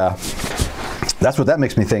 and that's what that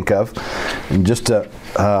makes me think of. And just to,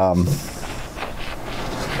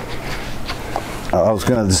 I was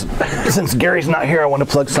going to, since Gary's not here, I want to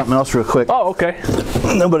plug something else real quick. Oh, okay.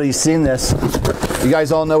 Nobody's seen this. You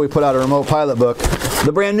guys all know we put out a remote pilot book.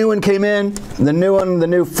 The brand new one came in, the new one, the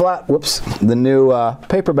new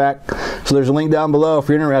paperback. So there's a link down below. If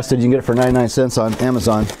you're interested, you can get it for 99 cents on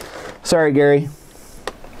Amazon. Sorry, Gary.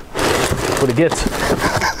 What he gets.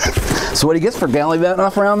 So what he gets for gallivanting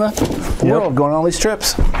off around the world, going on all these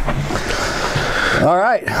trips. All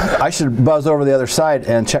right, I should buzz over the other side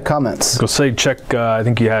and check comments. Go say check, I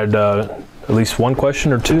think you had at least one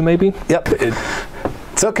question or two maybe? Yep.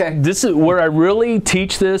 It's okay. This is where I really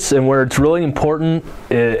teach this, and where it's really important,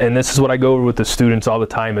 and this is what I go over with the students all the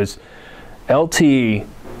time, is LTE.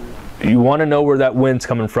 You want to know where that wind's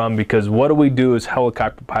coming from, because what do we do as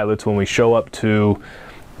helicopter pilots when we show up to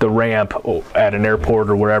the ramp at an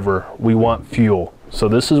airport or wherever? We want fuel. So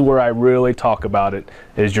this is where I really talk about it,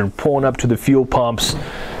 is you're pulling up to the fuel pumps,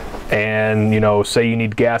 and, you know, say you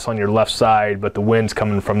need gas on your left side, but the wind's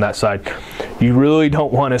coming from that side. You really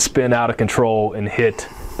don't want to spin out of control and hit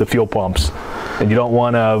the fuel pumps, and you don't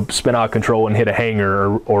want to spin out of control and hit a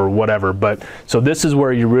hangar or whatever. But so this is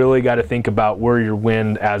where you really got to think about where your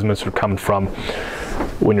wind azimuths are coming from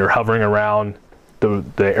when you're hovering around the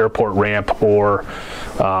airport ramp or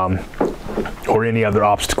any other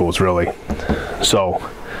obstacles, really. So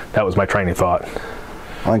that was my training thought.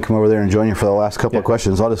 I can come over there and join you for the last couple of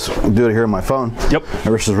questions. I'll just do it here on my phone. Yep.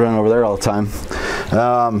 Versus running over there all the time.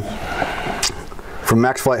 From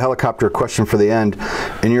Max Flight Helicopter, a question for the end.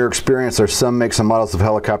 In your experience, are some makes and models of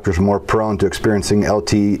helicopters more prone to experiencing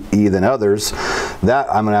LTE than others? That,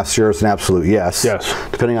 I'm going to ask sure, is an absolute yes. Yes.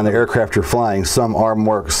 Depending on the aircraft you're flying, some are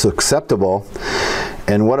more susceptible.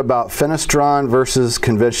 And what about Fenestron versus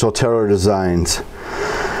conventional tail rotor designs?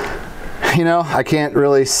 You know, I can't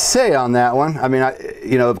really say on that one. I mean,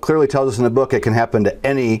 you know, it clearly tells us in the book it can happen to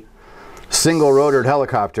any single rotored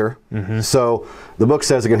helicopter. Mm-hmm. So the book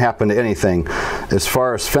says it can happen to anything. As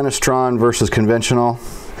far as Fenestron versus conventional,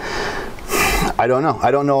 I don't know.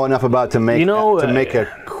 I don't know enough about to make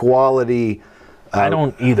a quality. I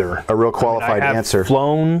don't either. A real qualified answer. I have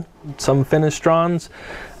flown some Fenestrons.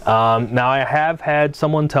 Now I have had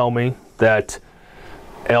someone tell me that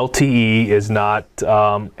LTE is not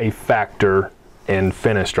a factor in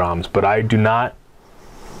Fenestrons, but I do not.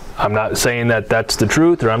 I'm not saying that that's the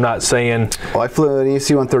truth, or I'm not saying. Well, I flew an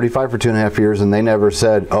EC-135 for 2.5 years, and they never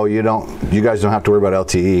said, "Oh, you guys don't have to worry about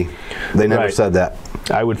LTE." They never said that.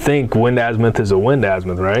 I would think wind azimuth is a wind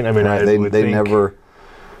azimuth, right? I mean, right. They never.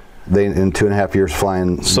 They in 2.5 years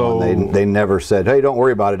flying, so they never said, "Hey, don't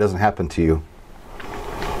worry about it. It doesn't happen to you."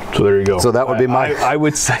 So there you go. So that would be my. I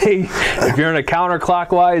would say if you're in a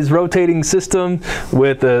counterclockwise rotating system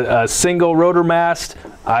with a single rotor mast,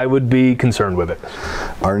 I would be concerned with it.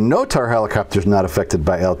 Are Rotor helicopters not affected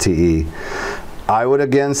by LTE? I would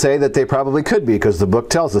again say that they probably could be, because the book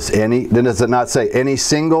tells us does it not say any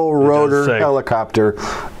single rotor helicopter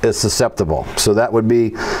is susceptible? So that would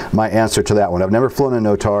be my answer to that one. I've never flown a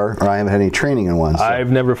Rotor, or I haven't had any training in one. So.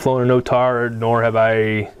 I've never flown a Rotor, nor have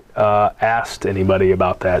I asked anybody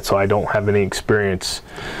about that, so I don't have any experience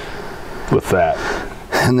with that.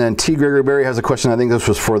 And then T. Gregory Berry has a question. I think this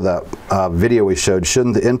was for the video we showed.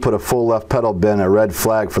 Shouldn't the input of full left pedal been a red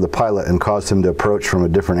flag for the pilot and caused him to approach from a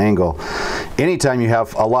different angle? Anytime you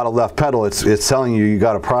have a lot of left pedal, it's telling you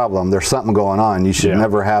got a problem. There's something going on. You should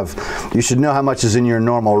never have. You should know how much is in your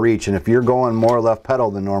normal reach. And if you're going more left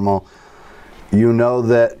pedal than normal, you know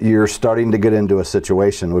that you're starting to get into a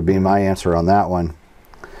situation. Would be my answer on that one.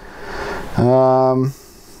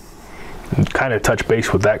 Kind of touch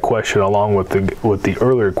base with that question along with the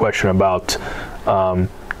earlier question about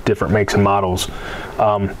different makes and models.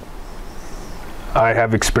 I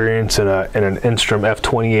have experience in an Instrum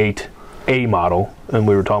F28A model, and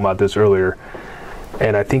we were talking about this earlier.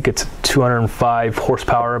 And I think it's 205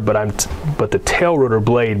 horsepower, but the tail rotor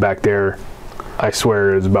blade back there, I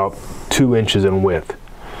swear, is about 2 inches in width.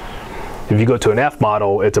 If you go to an F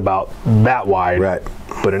model, it's about that wide. Right.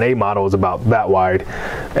 But an A model is about that wide,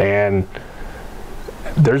 and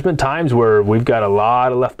there's been times where we've got a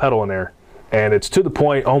lot of left pedal in there, and it's to the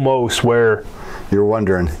point almost where you're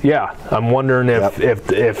wondering. Yeah, I'm wondering if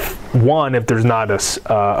there's not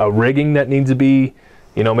a rigging that needs to be,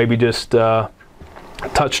 maybe just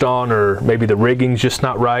touched on, or maybe the rigging's just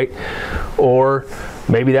not right, or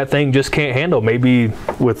maybe that thing just can't handle. Maybe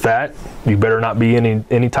with that, you better not be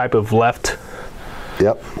any type of left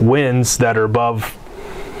winds that are above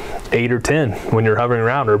 8 or 10 when you're hovering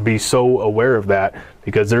around, or be so aware of that,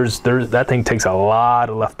 because that thing takes a lot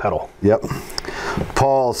of left pedal. Yep.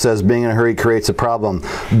 Paul says being in a hurry creates a problem.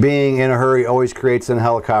 Being in a hurry always creates problems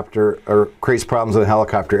in a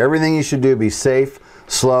helicopter. Everything you should do, be safe,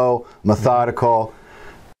 slow, methodical.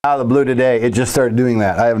 Out of the blue today, it just started doing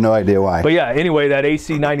that. I have no idea why. But yeah, anyway, that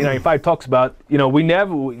AC 9095 talks about,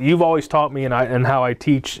 you've always taught me, and how I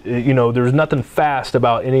teach, there's nothing fast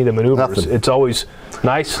about any of the maneuvers. Nothing. It's always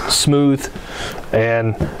nice, smooth,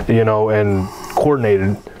 and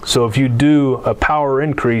coordinated. So if you do a power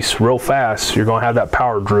increase real fast, you're going to have that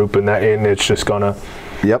power droop, and it's just going to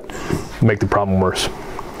make the problem worse.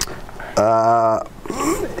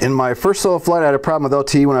 In my first solo flight, I had a problem with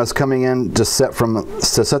LTE when I was coming in to set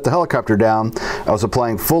the helicopter down. I was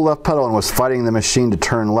applying full left pedal and was fighting the machine to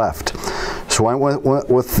turn left. So I went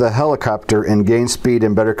with the helicopter and gained speed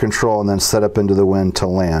and better control, and then set up into the wind to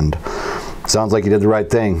land. Sounds like you did the right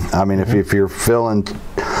thing. I mean, if you're feeling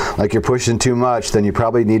like you're pushing too much, then you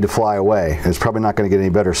probably need to fly away. It's probably not going to get any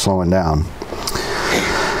better slowing down.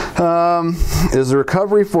 Is the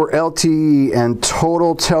recovery for LTE and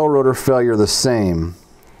total tail rotor failure the same?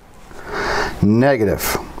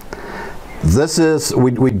 Negative. This is,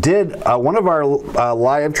 we did one of our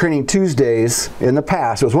live training Tuesdays in the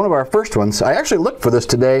past. It was one of our first ones. I actually looked for this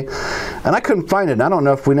today, and I couldn't find it. And I don't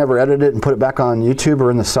know if we never edited it and put it back on YouTube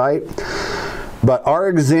or in the site. But our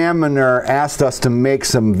examiner asked us to make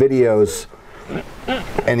some videos,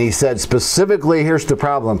 and he said specifically, here's the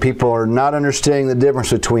problem. People are not understanding the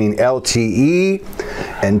difference between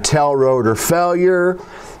LTE and tail rotor failure,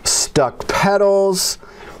 stuck pedals.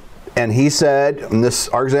 And he said, and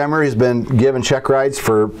our examiner, he's been giving check rides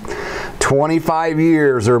for 25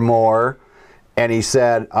 years or more, and he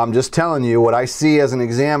said, I'm just telling you what I see as an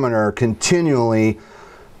examiner continually,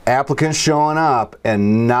 applicants showing up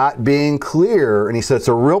and not being clear. And he said it's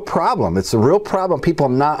a real problem. It's a real problem people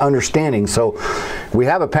not understanding. So we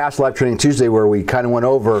have a past live training Tuesday where we kind of went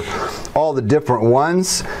over all the different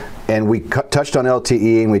ones, and we touched on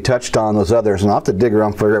LTE, and we touched on those others, and I'll have to dig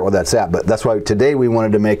around and figure out where that's at. But that's why today we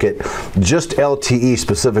wanted to make it just LTE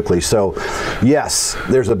specifically. So yes,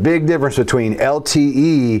 there's a big difference between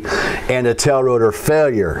LTE and a tail rotor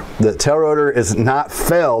failure. The tail rotor is not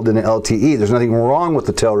failed in LTE. There's nothing wrong with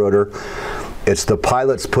the tail rotor. It's the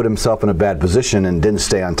pilot's put himself in a bad position and didn't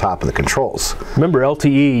stay on top of the controls. Remember,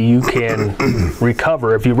 LTE, you can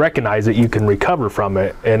recover. If you recognize it, you can recover from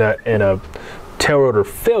it. In a tail rotor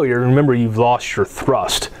failure, remember, you've lost your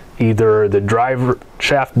thrust. Either the drive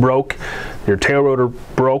shaft broke, your tail rotor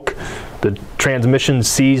broke, the transmission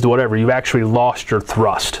seized, whatever. You've actually lost your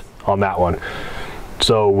thrust on that one.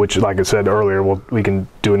 So, which, like I said earlier, we can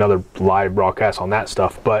do another live broadcast on that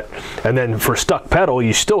stuff. And then for stuck pedal,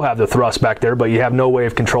 you still have the thrust back there, but you have no way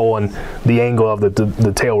of controlling the angle of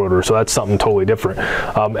the tail rotor. So that's something totally different.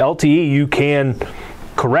 LTE, you can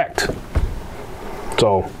correct.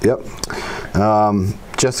 So. Yep.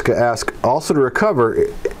 Jessica asks, also to recover,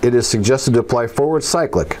 it is suggested to apply forward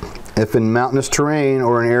cyclic. If in mountainous terrain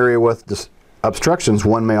or an area with obstructions,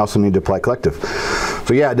 one may also need to apply collective.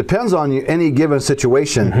 So yeah, it depends on any given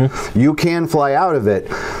situation. You can fly out of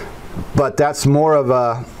it, but that's more of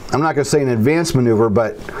a, I'm not going to say an advanced maneuver,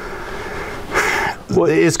 but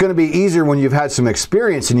it's going to be easier when you've had some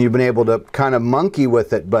experience and you've been able to kind of monkey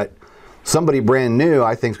with it. But somebody brand new,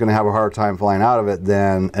 I think, is going to have a harder time flying out of it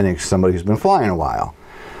than somebody who's been flying a while.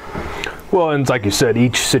 Well, and like you said,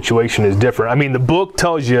 each situation is different. I mean, the book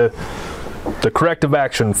tells you the corrective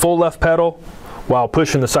action, full left pedal, while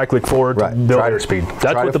pushing the cyclic forward to build airspeed.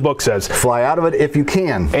 That's what the book says. Fly out of it if you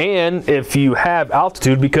can. And if you have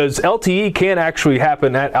altitude, because LTE can actually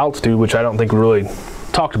happen at altitude, which I don't think we really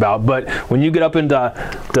talked about, but when you get up into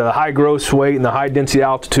the high gross weight and the high density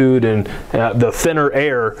altitude and the thinner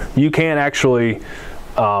air, you can actually,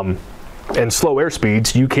 and slow air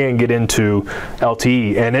speeds, you can get into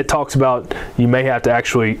LTE. And it talks about you may have to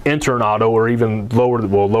actually enter an auto or even lower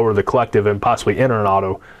the collective and possibly enter an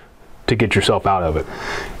auto to get yourself out of it.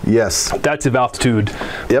 Yes. That's if altitude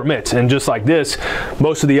permits. And just like this,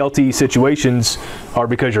 most of the LTE situations are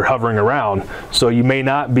because you're hovering around. So you may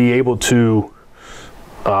not be able to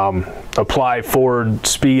apply forward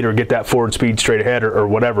speed or get that forward speed straight ahead or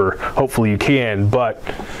whatever. Hopefully you can, but...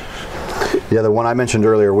 Yeah, the one I mentioned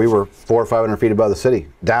earlier, we were 400 or 500 feet above the city,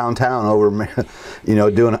 downtown, over,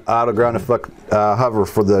 doing out of ground hover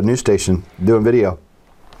for the news station, doing video.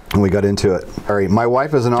 And we got into it. All right, my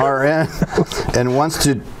wife is an RN and wants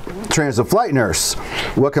to train as a flight nurse.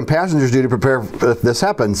 What can passengers do to prepare if this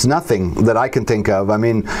happens? Nothing that I can think of. I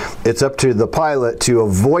mean, it's up to the pilot to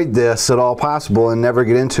avoid this at all possible and never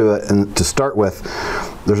get into it. And to start with,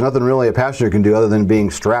 there's nothing really a passenger can do other than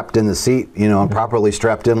being strapped in the seat, and properly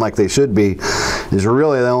strapped in like they should be, is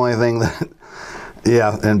really the only thing that,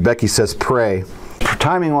 yeah, and Becky says pray.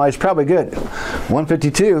 Timing wise, probably good.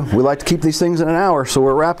 1:52. We like to keep these things in an hour, so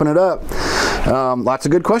we're wrapping it up. Lots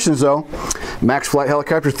of good questions though. Max Flight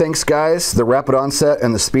Helicopter, thanks guys. The rapid onset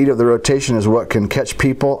and the speed of the rotation is what can catch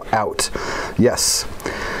people out. Yes.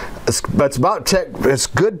 It's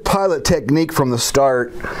good pilot technique from the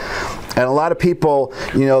start. And a lot of people,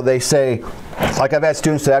 they say, like I've had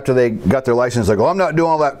students that after they got their license, like, oh, I'm not doing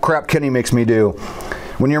all that crap Kenny makes me do.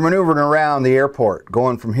 When you're maneuvering around the airport,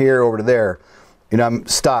 going from here over to there,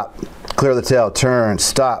 stop, clear the tail, turn,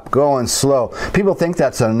 stop, going slow. People think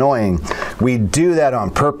that's annoying. We do that on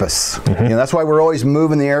purpose. That's why we're always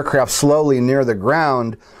moving the aircraft slowly near the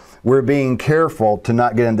ground. We're being careful to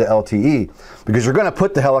not get into LTE because you're going to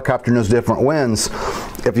put the helicopter in those different winds.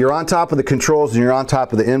 If you're on top of the controls and you're on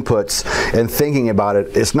top of the inputs and thinking about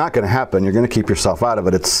it, it's not going to happen. You're going to keep yourself out of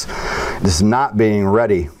it. It's just not being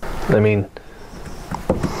ready. I mean,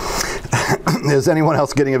 is anyone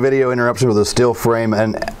else getting a video interruption with a still frame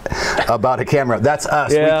and about a camera? That's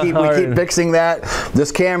us. Yeah, we keep fixing that.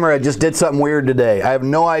 This camera just did something weird today. I have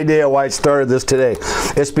no idea why it started this today.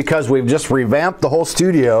 It's because we've just revamped the whole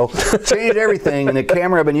studio, changed everything, and the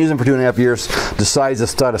camera I've been using for 2.5 years decides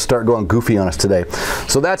to start going goofy on us today.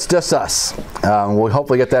 So that's just us. We'll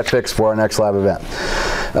hopefully get that fixed for our next live event.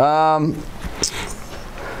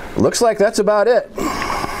 Looks like that's about it.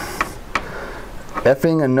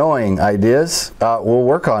 Effing annoying ideas. We'll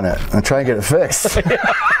work on it and try and get it fixed.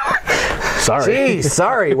 Sorry. Geez,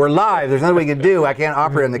 sorry. We're live. There's nothing we can do. I can't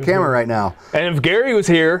operate on the camera right now. And if Gary was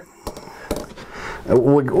here,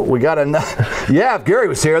 we got yeah, if Gary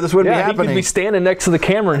was here, this wouldn't be happening. He could be standing next to the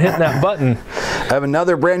camera and hitting that button. I have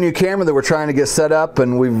another brand new camera that we're trying to get set up,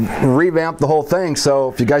 and we've revamped the whole thing.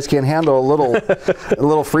 So if you guys can't handle a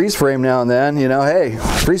little freeze frame now and then, hey,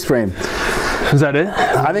 freeze frame. Is that it?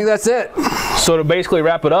 I think that's it. So to basically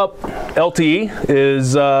wrap it up, LTE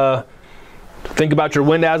is think about your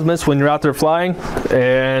wind azimuths when you're out there flying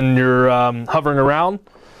and you're hovering around.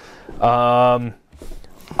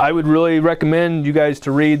 I would really recommend you guys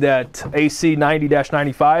to read that AC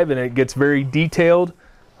 90-95, and it gets very detailed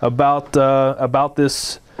about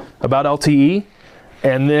LTE.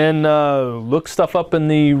 And then look stuff up in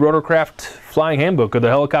the Rotorcraft Flying Handbook or the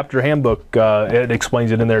Helicopter Handbook. It explains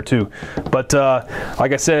it in there too. But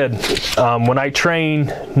like I said, when I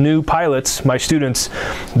train new pilots, my students,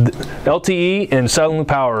 LTE and settling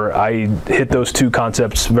power, I hit those two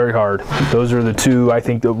concepts very hard. Those are the two, I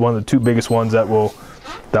think, one of the two biggest ones that will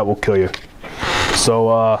kill you.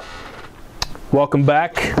 So welcome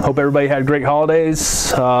back. Hope everybody had great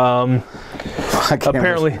holidays.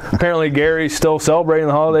 Apparently Gary's still celebrating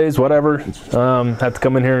the holidays, whatever. Have to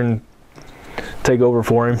come in here and take over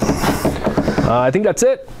for him. I think that's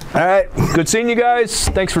it. All right. Good seeing you guys.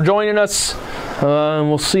 Thanks for joining us.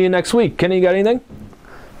 We'll see you next week. Kenny, you got anything?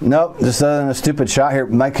 Nope, just a stupid shot here.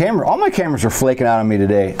 All my cameras are flaking out on me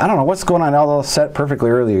today. I don't know what's going on. All those set perfectly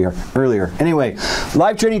earlier. Anyway,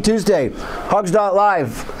 Live Training Tuesday,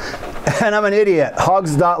 hogs.live. And I'm an idiot.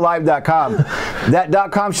 Hogs.live.com.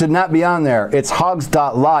 That .com should not be on there. It's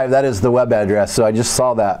hogs.live. That is the web address. So I just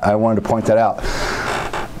saw that. I wanted to point that out.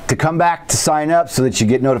 To come back to sign up so that you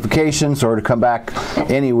get notifications, or to come back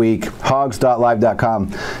any week,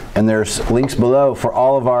 hogs.live.com. And there's links below for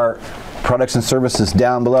all of our products and services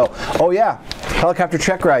down below. Oh yeah, Helicopter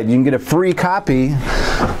Check Ride. You can get a free copy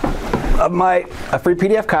of a free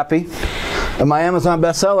PDF copy of my Amazon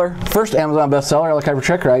bestseller, first Amazon bestseller, Helicopter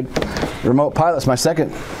Check Ride. Remote Pilot's my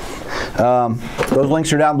second. Those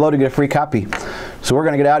links are down below to get a free copy. So we're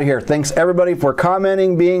going to get out of here. Thanks everybody for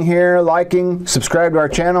commenting, being here, liking, subscribe to our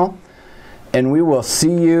channel, and we will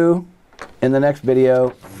see you in the next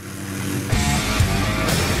video.